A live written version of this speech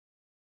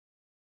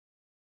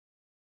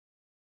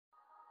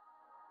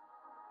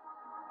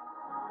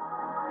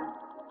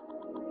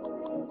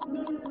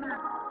NOOMA.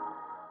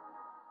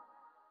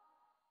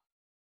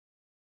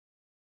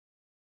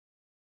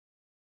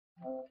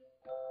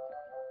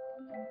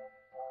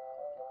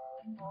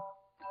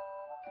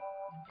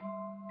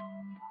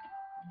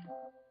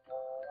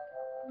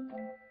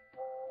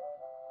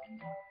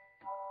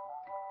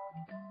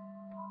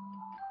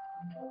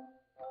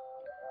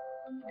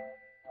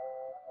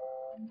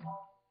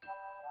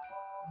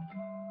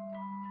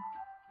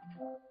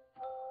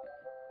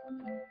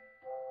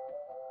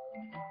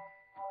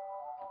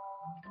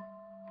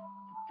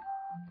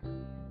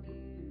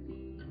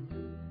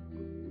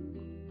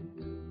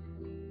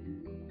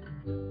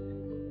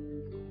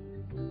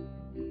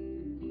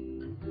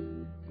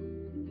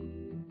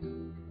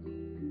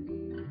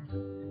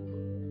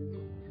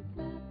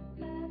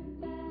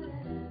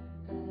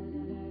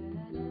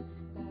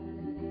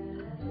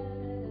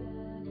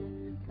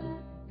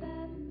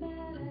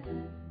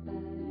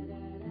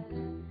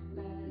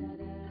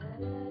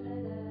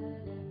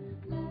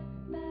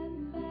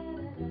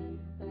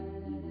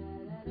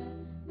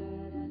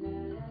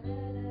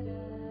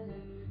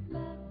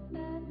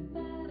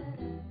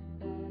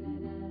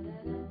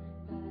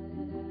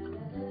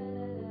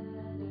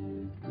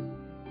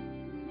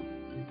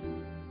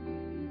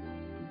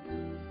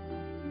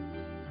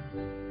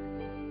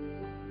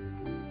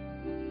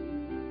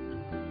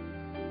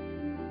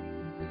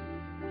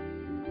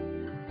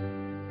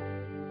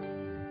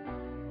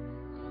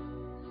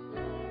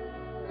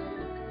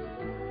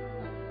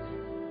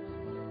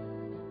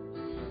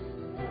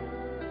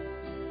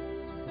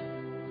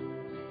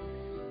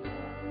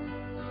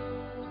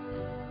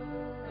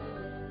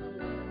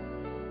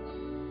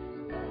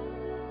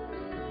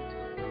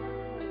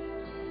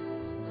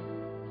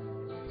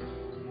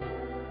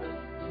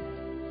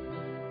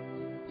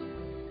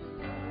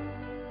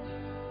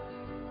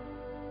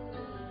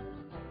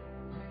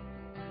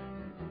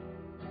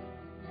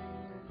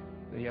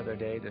 The other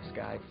day, this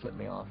guy flipped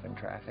me off in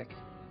traffic.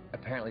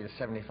 Apparently the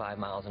 75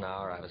 miles an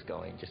hour I was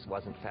going just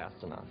wasn't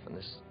fast enough, and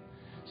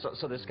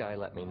so this guy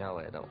let me know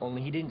it.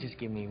 Only he didn't just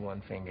give me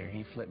one finger,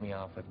 he flipped me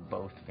off with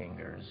both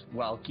fingers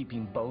while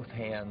keeping both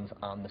hands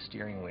on the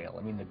steering wheel.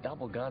 I mean, the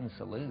double gun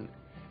salute.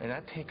 And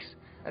that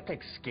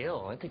takes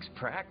skill, it takes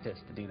practice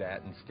to do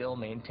that and still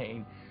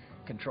maintain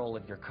control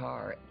of your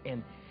car.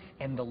 And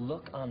the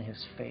look on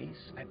his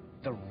face,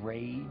 the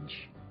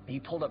rage. He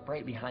pulled up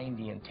right behind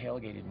me and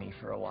tailgated me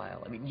for a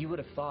while. I mean, you would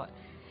have thought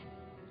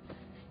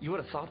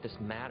this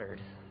mattered.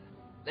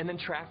 And then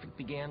traffic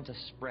began to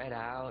spread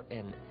out,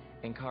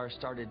 and cars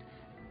started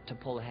to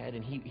pull ahead,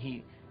 and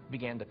he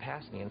began to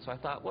pass me. And so I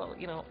thought, well,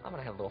 you know, I'm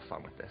gonna have a little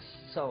fun with this.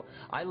 So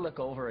I look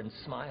over and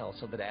smile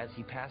so that as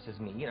he passes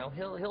me, you know,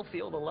 he'll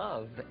feel the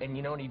love. And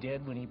you know what he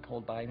did when he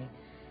pulled by me?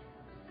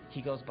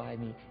 He goes by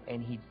me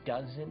and he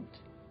doesn't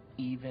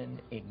even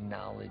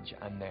acknowledge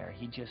I'm there.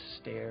 He just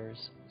stares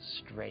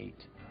straight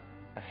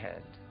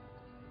ahead.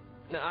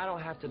 Now, I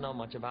don't have to know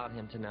much about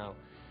him to know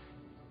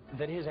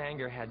that his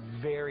anger had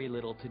very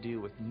little to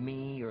do with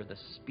me or the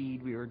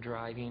speed we were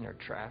driving or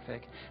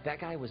traffic.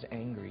 That guy was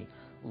angry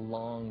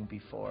long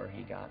before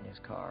he got in his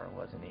car,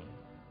 wasn't he?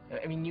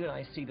 I mean, you and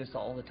I see this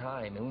all the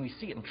time, and we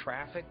see it in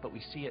traffic, but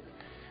we see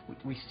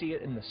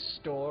it in the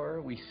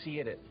store, we see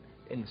it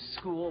in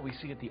school, we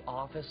see it at the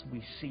office,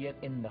 we see it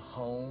in the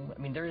home.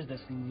 I mean, there is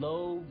this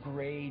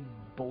low-grade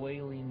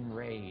boiling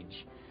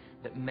rage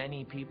that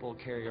many people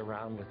carry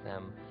around with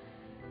them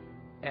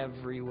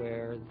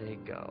everywhere they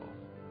go.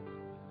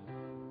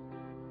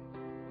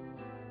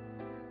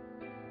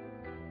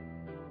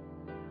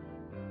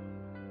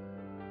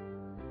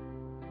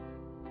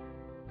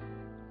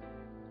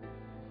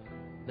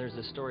 There's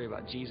this story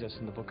about Jesus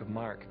in the book of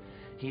Mark.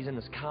 He's in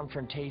this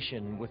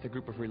confrontation with a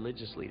group of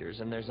religious leaders,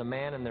 and there's a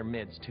man in their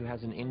midst who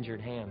has an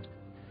injured hand.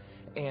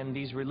 And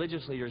these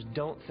religious leaders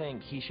don't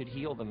think he should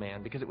heal the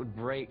man because it would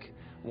break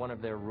one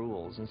of their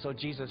rules. And so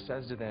Jesus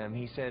says to them,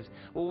 he says,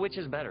 well, which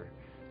is better?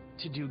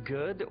 To do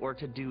good or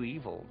to do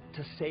evil?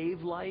 To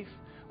save life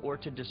or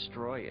to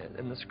destroy it?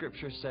 And the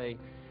scriptures say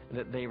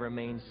that they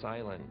remain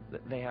silent,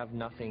 that they have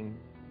nothing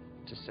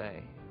to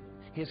say.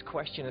 His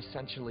question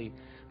essentially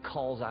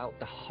calls out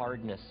the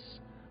hardness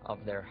of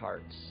their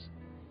hearts,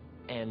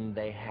 and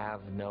they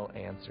have no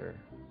answer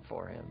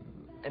for him.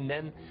 And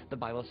then the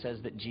Bible says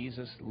that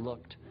Jesus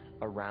looked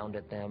around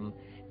at them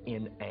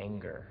in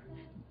anger.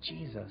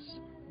 Jesus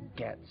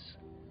gets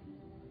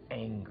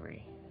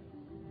angry.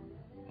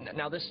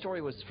 Now, this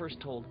story was first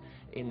told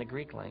in the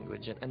Greek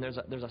language, and there's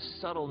a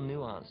subtle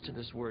nuance to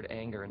this word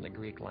anger in the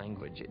Greek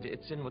language.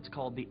 It's in what's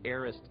called the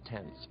aorist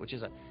tense, which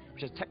is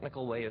a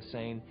technical way of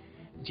saying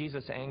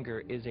Jesus'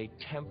 anger is a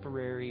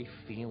temporary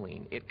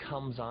feeling. It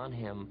comes on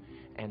him,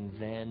 and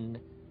then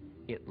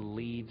it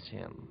leaves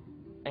him.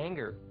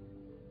 Anger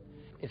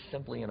is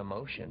simply an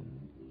emotion.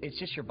 It's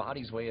just your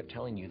body's way of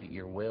telling you that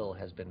your will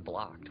has been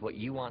blocked. What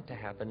you want to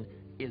happen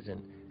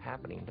isn't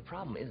happening. The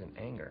problem isn't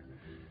anger.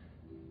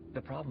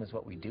 The problem is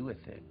what we do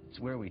with it. It's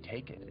where we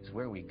take it. It's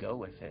where we go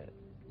with it.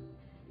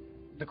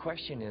 The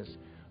question is,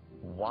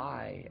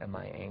 why am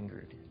I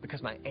angered?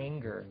 Because my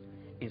anger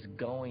is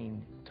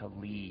going to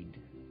lead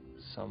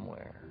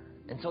somewhere.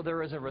 And so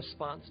there is a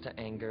response to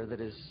anger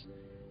that is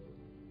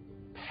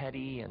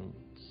petty and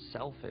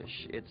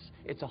selfish.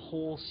 It's a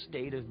whole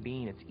state of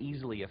being. It's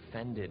easily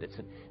offended.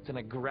 It's an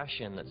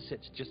aggression that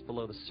sits just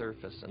below the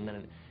surface and then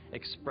it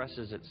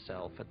expresses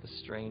itself at the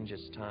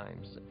strangest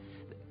times.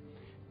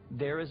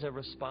 There is a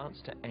response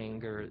to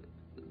anger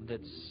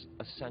that's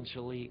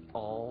essentially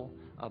all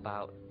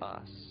about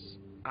us,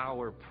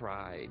 our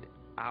pride,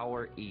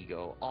 our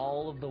ego,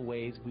 all of the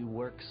ways we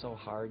work so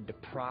hard to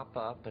prop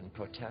up and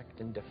protect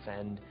and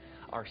defend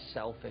our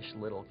selfish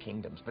little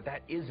kingdoms. But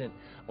that isn't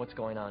what's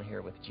going on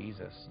here with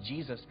Jesus.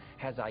 Jesus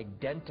has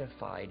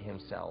identified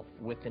himself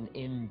with an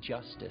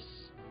injustice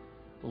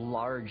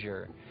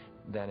larger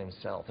than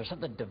himself. There's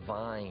something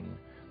divine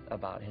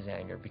about his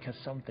anger, because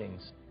some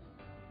things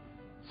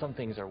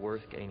are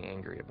worth getting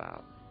angry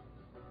about.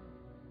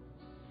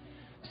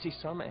 See,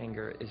 some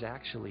anger is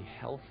actually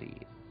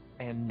healthy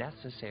and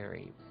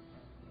necessary.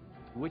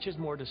 Which is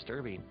more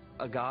disturbing,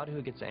 a God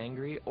who gets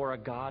angry or a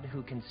God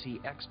who can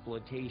see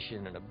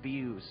exploitation and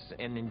abuse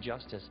and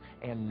injustice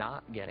and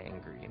not get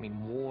angry? I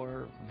mean,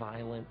 war,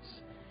 violence,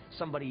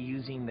 somebody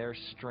using their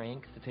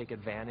strength to take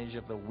advantage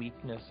of the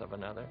weakness of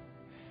another.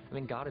 I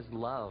mean, God is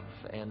love,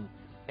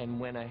 and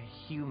when a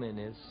human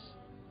is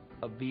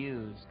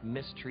abused,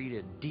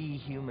 mistreated,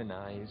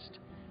 dehumanized,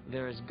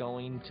 there is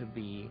going to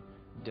be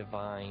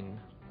divine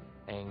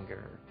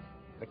anger,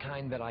 the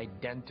kind that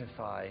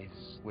identifies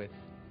with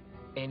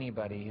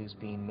anybody who's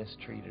being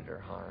mistreated or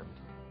harmed.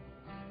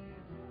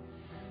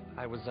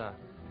 I was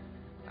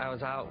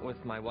out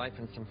with my wife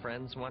and some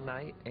friends one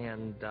night,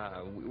 and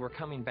we were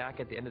coming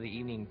back at the end of the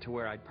evening to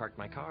where I'd parked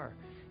my car.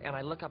 And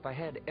I look up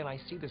ahead, and I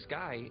see this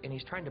guy, and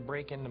he's trying to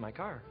break into my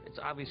car. It's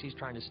obvious he's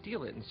trying to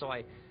steal it, and so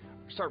I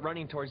start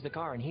running towards the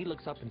car, and he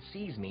looks up and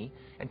sees me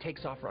and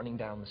takes off running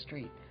down the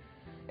street.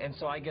 And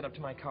so I get up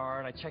to my car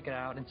and I check it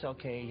out, and it's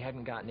okay. He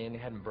hadn't gotten in, he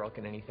hadn't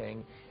broken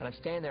anything. And I'm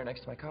standing there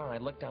next to my car, and I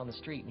look down the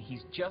street, and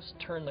he's just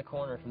turned the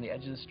corner from the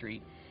edge of the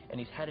street, and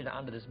he's headed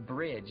onto this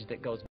bridge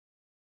that goes.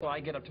 So I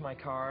get up to my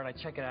car and I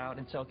check it out,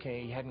 and it's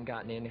okay. He hadn't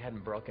gotten in, he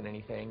hadn't broken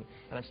anything.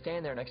 And I'm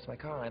standing there next to my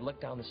car, and I look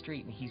down the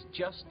street, and he's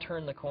just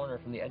turned the corner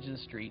from the edge of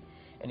the street,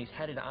 and he's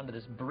headed onto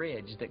this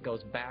bridge that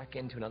goes back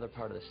into another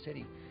part of the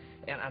city.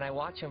 And I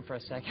watch him for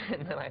a second,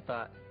 and then I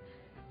thought,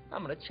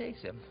 I'm going to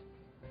chase him.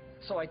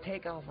 So I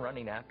take off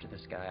running after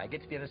this guy. I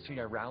get to the other street,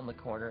 I round the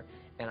corner,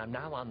 and I'm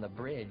now on the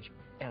bridge,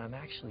 and I'm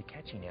actually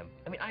catching him.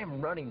 I mean, I am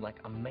running like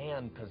a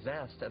man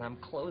possessed, and I'm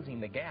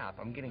closing the gap.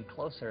 I'm getting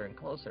closer and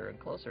closer and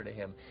closer to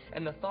him.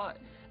 And the thought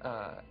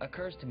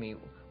occurs to me,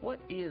 what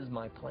is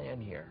my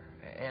plan here?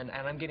 And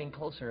I'm getting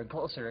closer and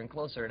closer and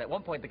closer. And at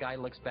one point, the guy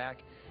looks back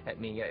at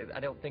me. I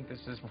don't think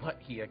this is what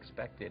he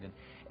expected.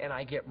 And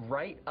I get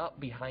right up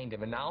behind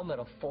him, and now I'm at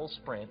a full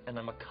sprint, and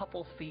I'm a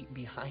couple feet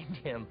behind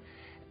him.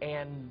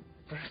 And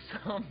for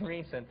some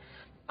reason,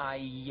 I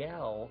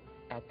yell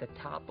at the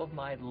top of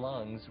my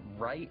lungs,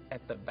 right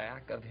at the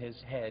back of his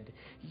head,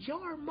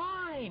 "You're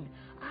mine!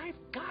 I've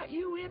got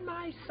you in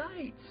my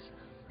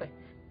sights!"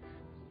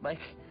 Like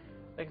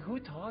who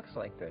talks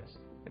like this?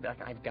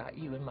 Like, I've got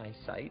you in my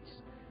sights?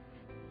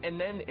 And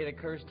then it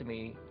occurs to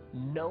me,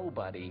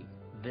 nobody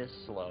this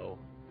slow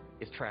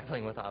is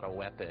traveling without a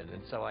weapon.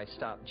 And so I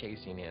stop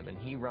chasing him, and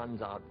he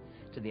runs out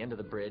to the end of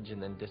the bridge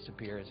and then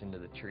disappears into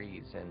the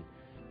trees. And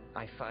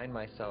I find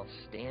myself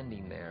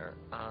standing there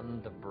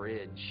on the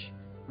bridge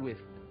with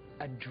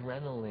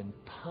adrenaline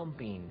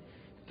pumping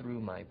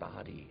through my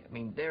body. I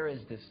mean, there is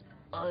this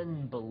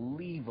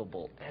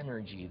unbelievable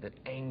energy that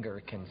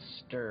anger can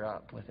stir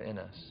up within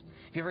us.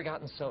 Have you ever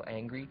gotten so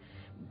angry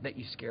that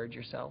you scared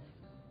yourself?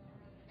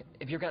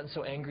 Have you ever gotten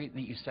so angry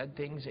that you said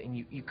things and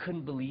you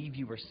couldn't believe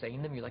you were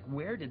saying them? You're like,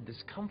 where did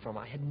this come from?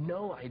 I had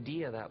no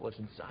idea that was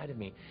inside of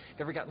me. Have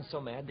you ever gotten so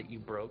mad that you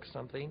broke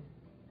something?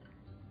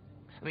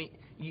 I mean,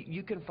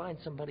 you can find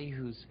somebody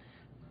who's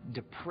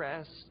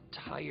depressed,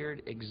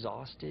 tired,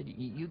 exhausted.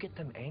 You get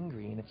them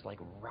angry, and it's like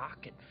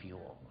rocket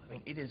fuel. I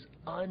mean, it is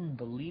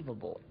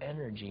unbelievable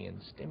energy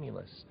and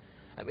stimulus.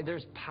 I mean,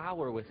 there's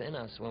power within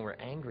us when we're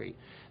angry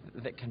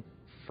that can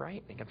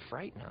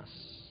frighten us.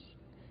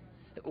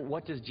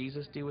 What does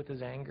Jesus do with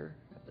his anger?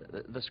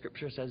 The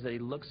scripture says that he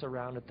looks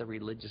around at the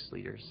religious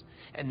leaders,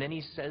 and then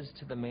he says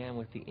to the man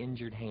with the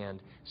injured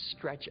hand,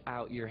 "Stretch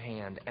out your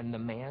hand." And the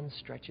man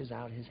stretches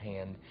out his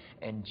hand,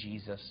 and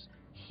Jesus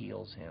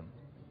heals him.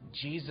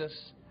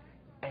 Jesus'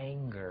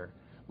 anger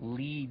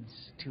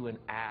leads to an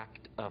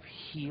act of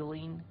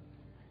healing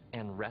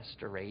and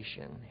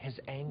restoration. His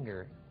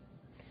anger,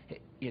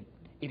 it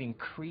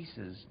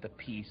increases the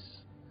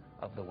peace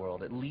of the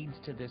world. It leads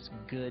to this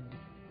good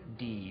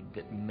deed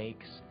that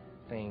makes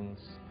things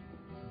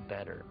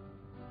better.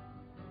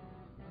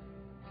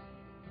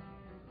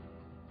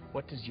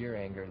 What does your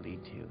anger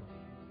lead to?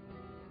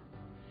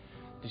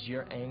 Does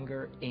your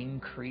anger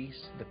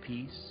increase the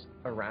peace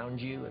around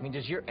you? I mean,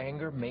 does your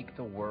anger make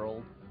the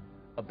world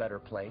a better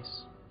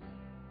place?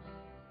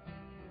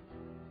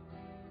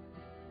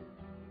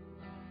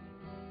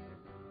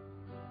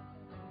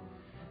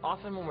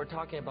 Often when we're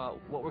talking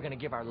about what we're going to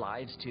give our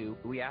lives to,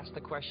 we ask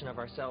the question of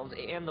ourselves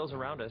and those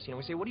around us.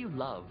 We say, what do you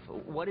love?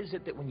 What is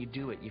it that when you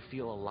do it, you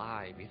feel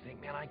alive? You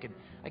think, man, I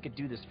could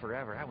do this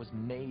forever. I was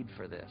made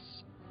for this.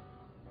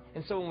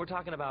 And so when we're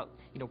talking about,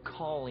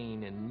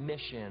 calling and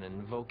mission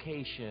and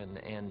vocation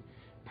and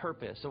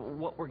purpose, so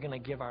what we're going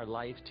to give our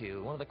life to,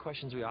 one of the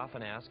questions we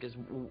often ask is,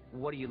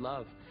 what do you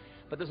love?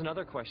 But there's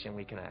another question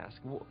we can ask.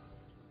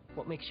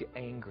 What makes you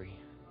angry?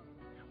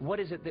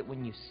 What is it that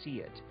when you see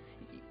it,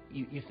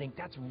 you think,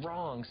 that's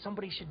wrong,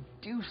 somebody should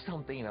do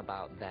something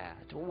about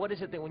that? What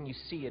is it that when you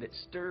see it, it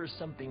stirs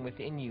something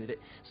within you, that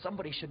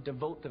somebody should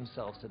devote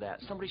themselves to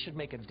that, somebody should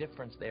make a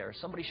difference there,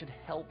 somebody should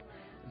help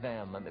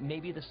them?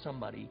 Maybe the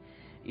somebody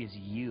is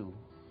you.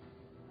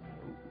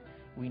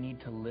 We need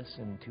to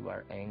listen to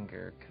our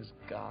anger because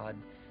God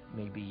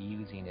may be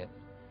using it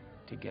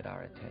to get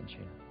our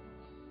attention.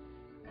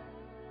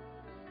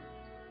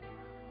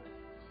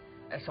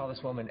 I saw this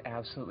woman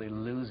absolutely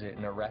lose it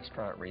in a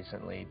restaurant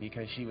recently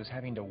because she was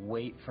having to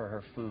wait for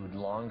her food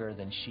longer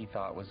than she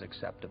thought was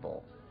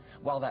acceptable.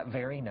 While that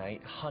very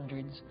night,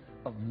 hundreds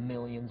of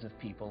millions of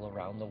people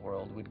around the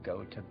world would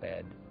go to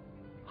bed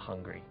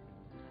hungry.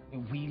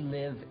 We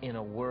live in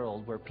a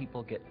world where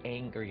people get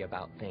angry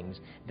about things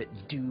that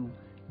do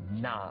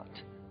not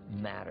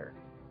matter.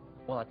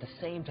 While at the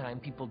same time,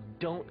 people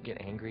don't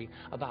get angry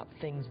about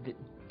things that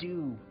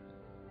do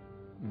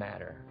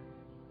matter.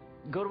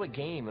 Go to a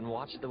game and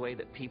watch the way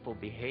that people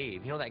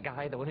behave. That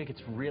guy, the one who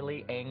gets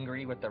really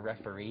angry with the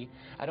referee,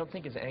 I don't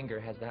think his anger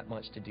has that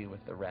much to do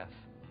with the ref.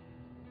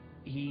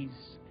 He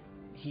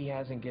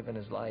hasn't given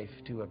his life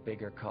to a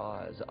bigger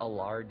cause, a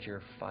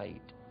larger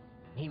fight.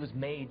 He was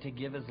made to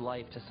give his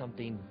life to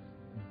something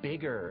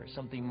bigger,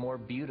 something more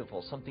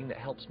beautiful, something that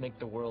helps make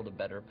the world a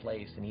better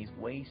place, and he's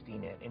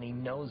wasting it, and he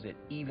knows it,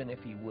 even if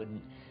he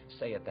wouldn't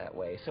say it that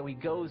way. So he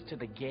goes to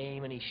the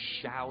game, and he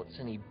shouts,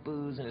 and he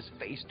boos, and his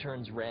face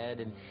turns red,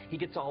 and he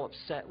gets all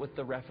upset with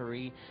the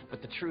referee.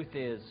 But the truth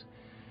is,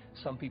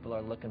 some people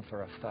are looking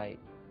for a fight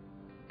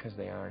because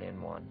they aren't in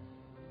one.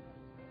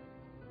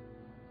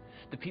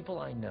 The people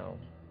I know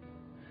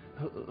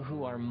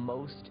who are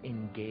most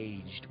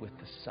engaged with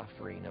the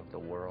suffering of the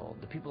world,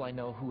 the people I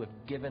know who have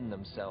given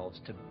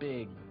themselves to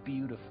big,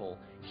 beautiful,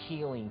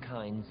 healing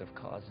kinds of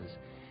causes,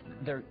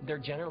 they're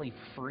generally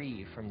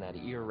free from that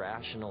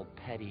irrational,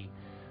 petty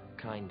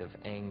kind of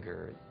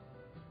anger.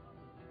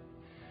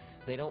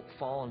 They don't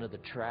fall into the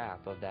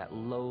trap of that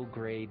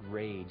low-grade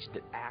rage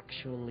that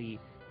actually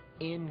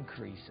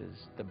increases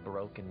the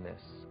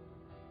brokenness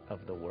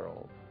of the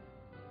world.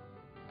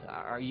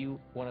 Are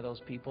you one of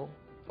those people?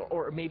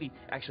 Or maybe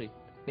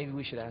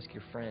we should ask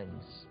your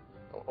friends,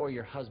 or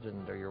your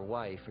husband, or your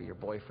wife, or your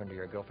boyfriend, or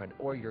your girlfriend,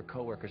 or your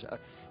coworkers.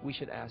 We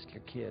should ask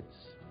your kids,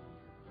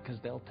 because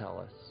they'll tell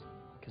us,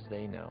 because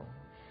they know.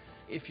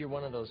 If you're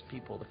one of those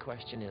people, the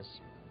question is,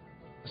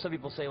 some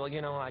people say, well,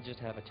 I just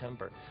have a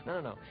temper.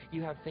 No.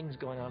 You have things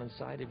going on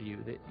inside of you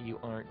that you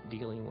aren't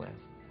dealing with.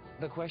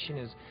 The question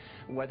is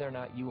whether or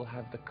not you will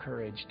have the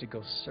courage to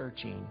go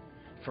searching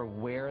for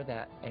where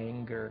that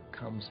anger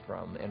comes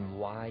from and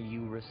why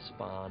you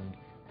respond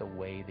the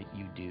way that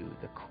you do.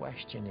 The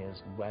question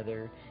is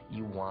whether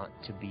you want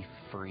to be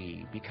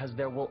free, because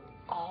there will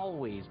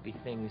always be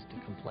things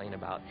to complain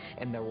about,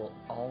 and there will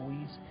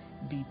always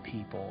be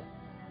people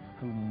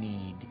who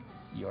need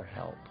your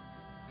help.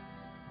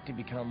 To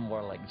become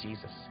more like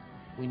Jesus,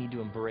 we need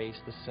to embrace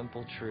the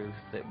simple truth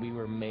that we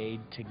were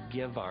made to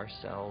give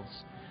ourselves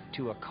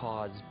to a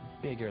cause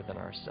bigger than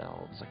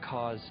ourselves, a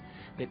cause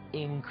that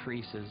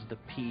increases the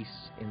peace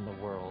in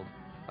the world,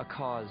 a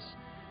cause,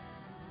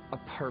 a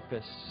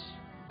purpose,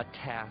 a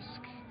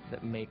task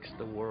that makes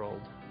the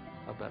world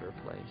a better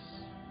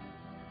place.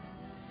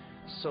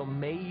 So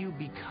may you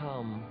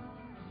become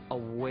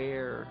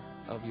aware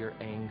of your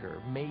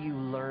anger. May you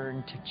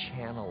learn to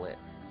channel it,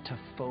 to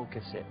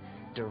focus it,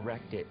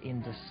 direct it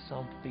into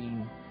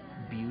something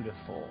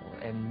beautiful,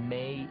 and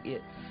may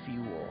it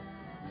fuel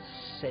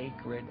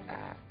sacred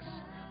acts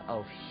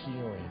of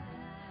healing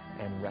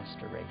and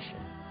restoration.